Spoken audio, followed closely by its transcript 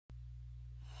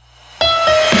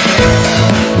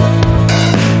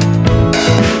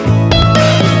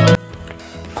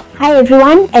Hi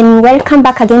everyone, and welcome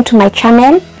back again to my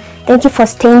channel. Thank you for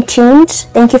staying tuned.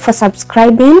 Thank you for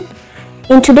subscribing.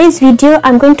 In today's video,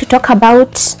 I'm going to talk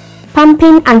about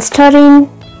pumping and storing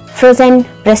frozen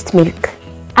breast milk.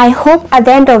 I hope at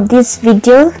the end of this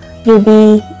video you'll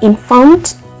be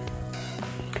informed,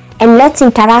 and let's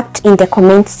interact in the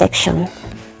comment section.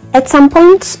 At some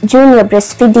point during your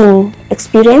breastfeeding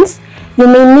experience, you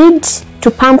may need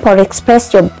to pump or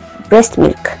express your breast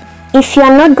milk. If you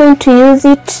are not going to use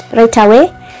it right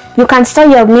away, you can store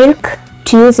your milk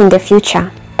to use in the future.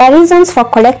 There are reasons for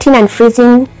collecting and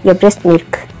freezing your breast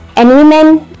milk, and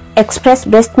women express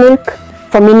breast milk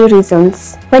for many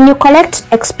reasons. When you collect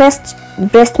expressed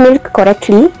breast milk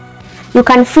correctly, you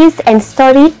can freeze and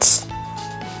store it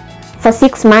for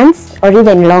 6 months or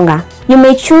even longer. You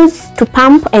may choose to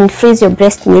pump and freeze your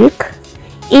breast milk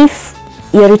if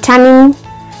you're returning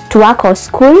to work or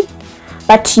school,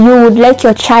 but you would like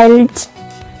your child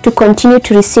to continue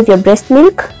to receive your breast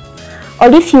milk, or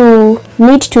if you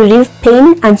need to relieve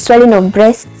pain and swelling of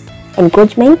breast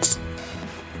engorgement.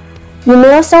 You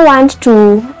may also want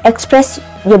to express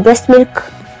your breast milk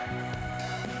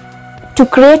to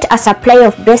create a supply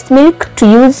of breast milk to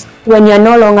use when you are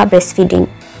no longer breastfeeding.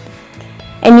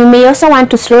 And you may also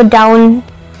want to slow down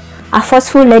a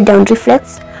forceful letdown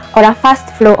reflex or a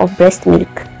fast flow of breast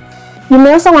milk. You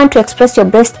may also want to express your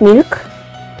breast milk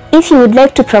if you would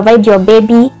like to provide your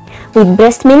baby with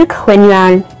breast milk when you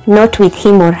are not with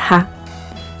him or her.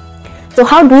 So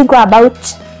how do we go about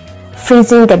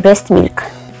freezing the breast milk?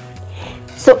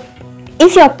 So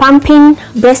if you're pumping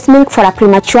breast milk for a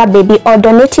premature baby or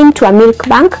donating to a milk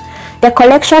bank, the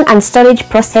collection and storage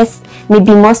process may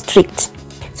be more strict.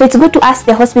 So it's good to ask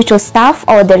the hospital staff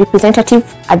or the representative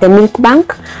at the milk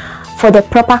bank for the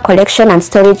proper collection and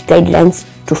storage guidelines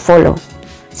to follow.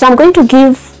 So I'm going to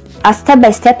give a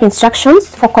step-by-step instructions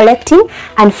for collecting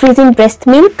and freezing breast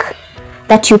milk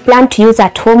that you plan to use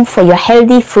at home for your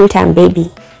healthy full-term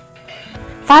baby.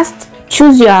 First,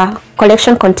 choose your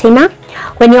collection container.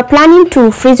 When you're planning to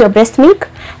freeze your breast milk,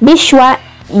 be sure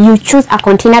you choose a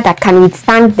container that can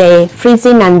withstand the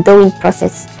freezing and thawing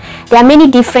process. There are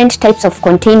many different types of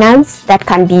containers that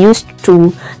can be used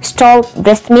to store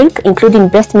breast milk, including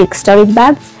breast milk storage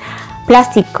bags,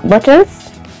 plastic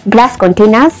bottles, glass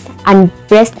containers, and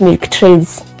breast milk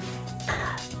trays.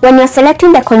 When you're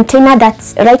selecting the container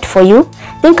that's right for you,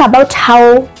 think about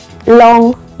how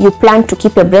long you plan to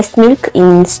keep your breast milk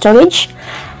in storage,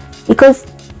 because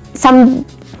some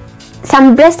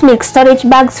breast milk storage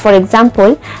bags, for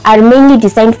example, are mainly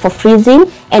designed for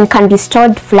freezing and can be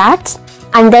stored flat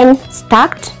and then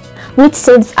stacked, which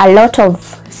saves a lot of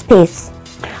space.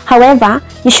 However,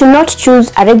 you should not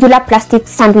choose a regular plastic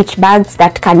sandwich bags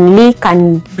that can leak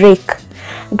and break.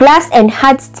 Glass and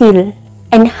hard steel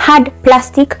and hard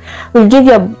plastic will give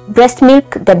your breast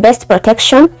milk the best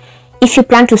protection if you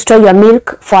plan to store your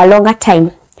milk for a longer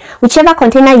time. Whichever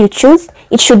container you choose,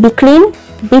 it should be clean,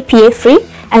 BPA free,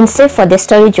 and safe for the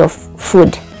storage of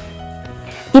food.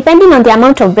 Depending on the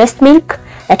amount of breast milk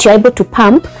that you're able to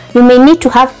pump, you may need to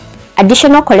have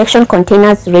additional collection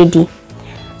containers ready.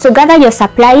 So gather your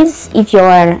supplies if you're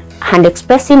hand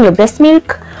expressing your breast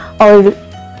milk, or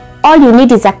all you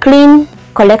need is a clean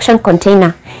collection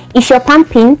container. If you're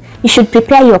pumping, you should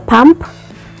prepare your pump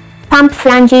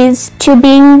flanges,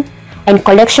 tubing, and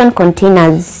collection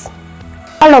containers.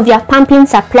 All of your pumping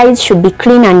supplies should be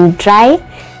clean and dry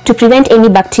to prevent any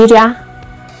bacteria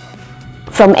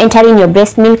from entering your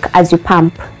breast milk as you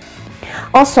pump.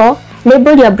 Also,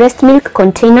 label your breast milk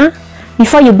container.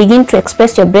 Before you begin to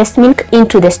express your breast milk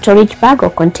into the storage bag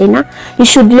or container, you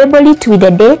should label it with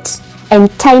the date and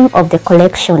time of the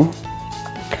collection.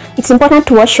 It's important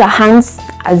to wash your hands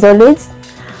as always.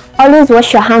 Always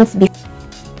wash your hands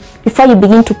before you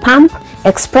begin to pump,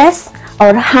 express,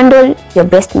 or handle your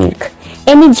breast milk.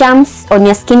 Any germs on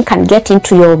your skin can get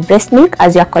into your breast milk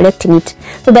as you are collecting it.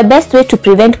 So the best way to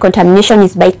prevent contamination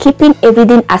is by keeping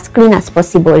everything as clean as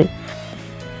possible.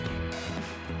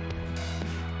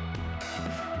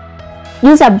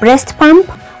 Use a breast pump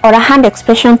or a hand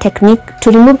expression technique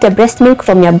to remove the breast milk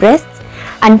from your breasts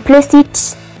and place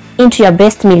it into your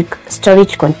breast milk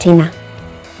storage container.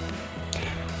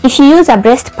 If you use a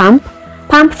breast pump,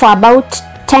 pump for about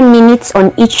 10 minutes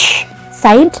on each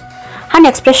side. Hand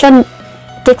expression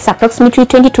takes approximately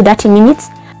 20 to 30 minutes.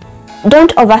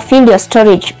 Don't overfill your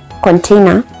storage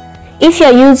container. If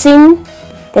you're using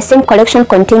the same collection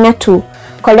container to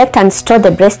collect and store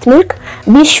the breast milk,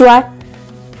 be sure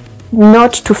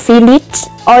not to fill it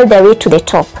all the way to the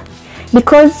top,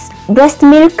 because breast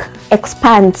milk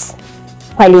expands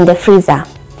while in the freezer,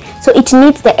 so it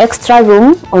needs the extra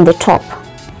room on the top.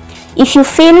 If you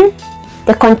fill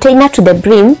the container to the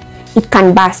brim, it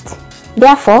can burst.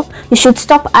 Therefore, you should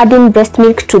stop adding breast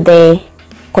milk to the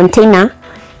container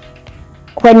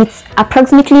when it's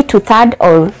approximately 2/3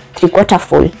 or 3/4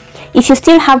 full. If you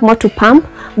still have more to pump,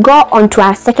 go onto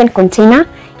a second container.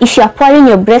 If you are pouring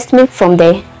your breast milk from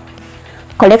the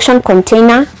collection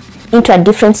container into a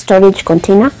different storage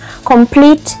container,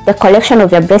 complete the collection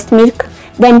of your breast milk,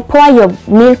 then pour your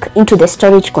milk into the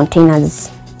storage containers.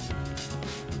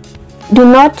 Do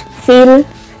not fill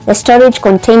the storage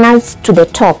containers to the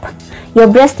top. Your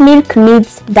breast milk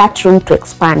needs that room to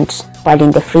expand while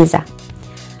in the freezer.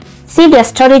 Seal your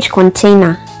storage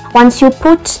container. Once you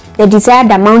put the desired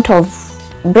amount of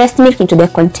breast milk into the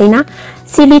container,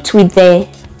 seal it with the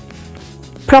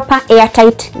proper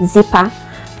airtight zipper,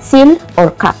 seal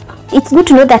or cap. It's good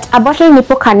to know that a bottle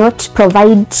nipple cannot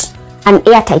provide an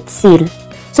airtight seal,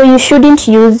 so you shouldn't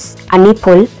use a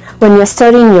nipple when you're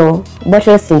storing your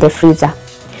bottles in the freezer.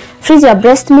 Freeze your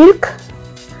breast milk.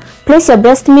 Place your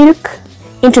breast milk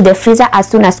into the freezer as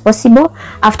soon as possible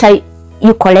after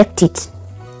you collect it.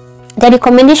 The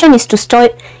recommendation is to store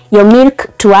your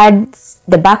milk towards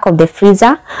the back of the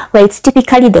freezer, where it's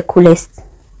typically the coolest.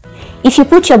 If you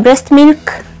put your breast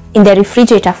milk in the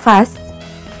refrigerator first,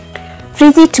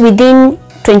 freeze it within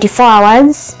 24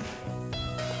 hours.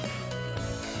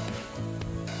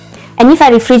 And if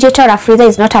a refrigerator or a freezer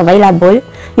is not available,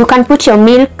 you can put your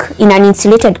milk in an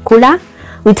insulated cooler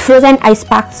with frozen ice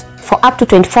packs for up to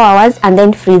 24 hours and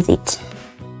then freeze it.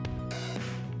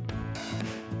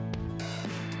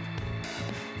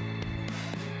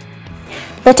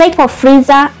 The type of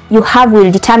freezer you have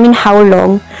will determine how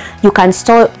long you can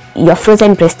store your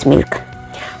frozen breast milk.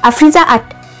 A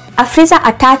freezer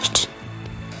attached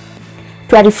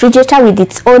to a refrigerator with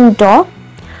its own door,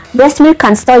 breast milk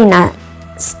can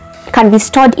be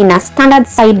stored in a standard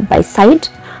side-by-side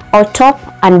or top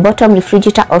and bottom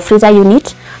refrigerator or freezer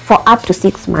unit for up to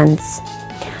 6 months.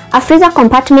 A freezer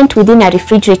compartment within a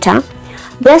refrigerator,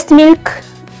 breast milk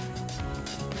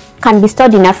can be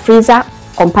stored in a freezer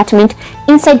compartment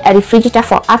inside a refrigerator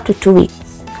for up to 2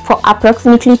 weeks, for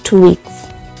approximately 2 weeks.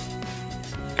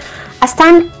 A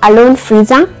stand-alone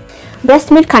freezer,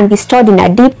 breast milk can be stored in a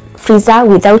deep freezer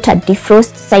without a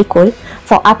defrost cycle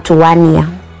for up to 1 year.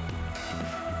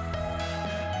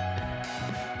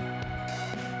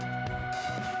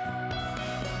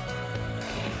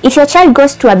 If your child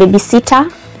goes to a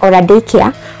babysitter or a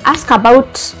daycare, ask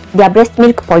about their breast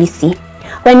milk policy.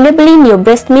 When labeling your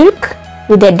breast milk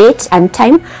with the date and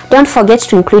time, don't forget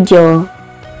to include your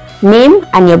name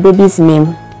and your baby's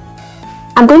name.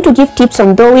 I'm going to give tips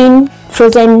on thawing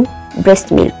frozen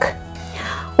breast milk.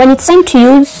 When it's time to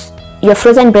use your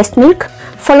frozen breast milk,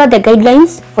 follow the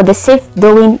guidelines for the safe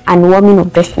thawing and warming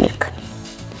of breast milk.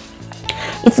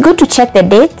 It's good to check the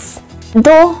dates,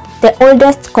 though the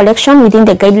oldest collection within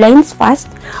the guidelines first.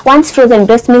 Once frozen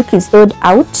breast milk is thawed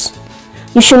out,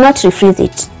 you should not refreeze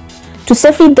it. To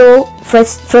safely thaw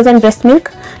frozen breast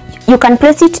milk, you can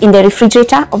place it in the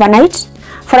refrigerator overnight.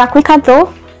 For a quicker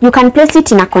thaw, you can place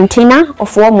it in a container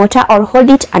of warm water or hold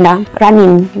it under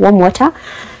running warm water.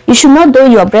 You should not thaw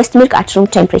your breast milk at room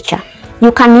temperature.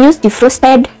 You can use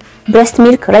defrosted breast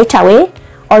milk right away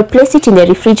or place it in the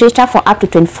refrigerator for up to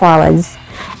 24 hours.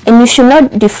 And you should not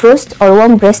defrost or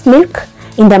warm breast milk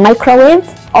in the microwave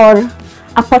or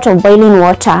a pot of boiling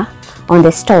water on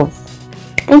the stove.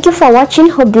 Thank you for watching.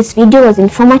 Hope this video was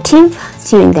informative.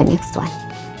 See you in the next one.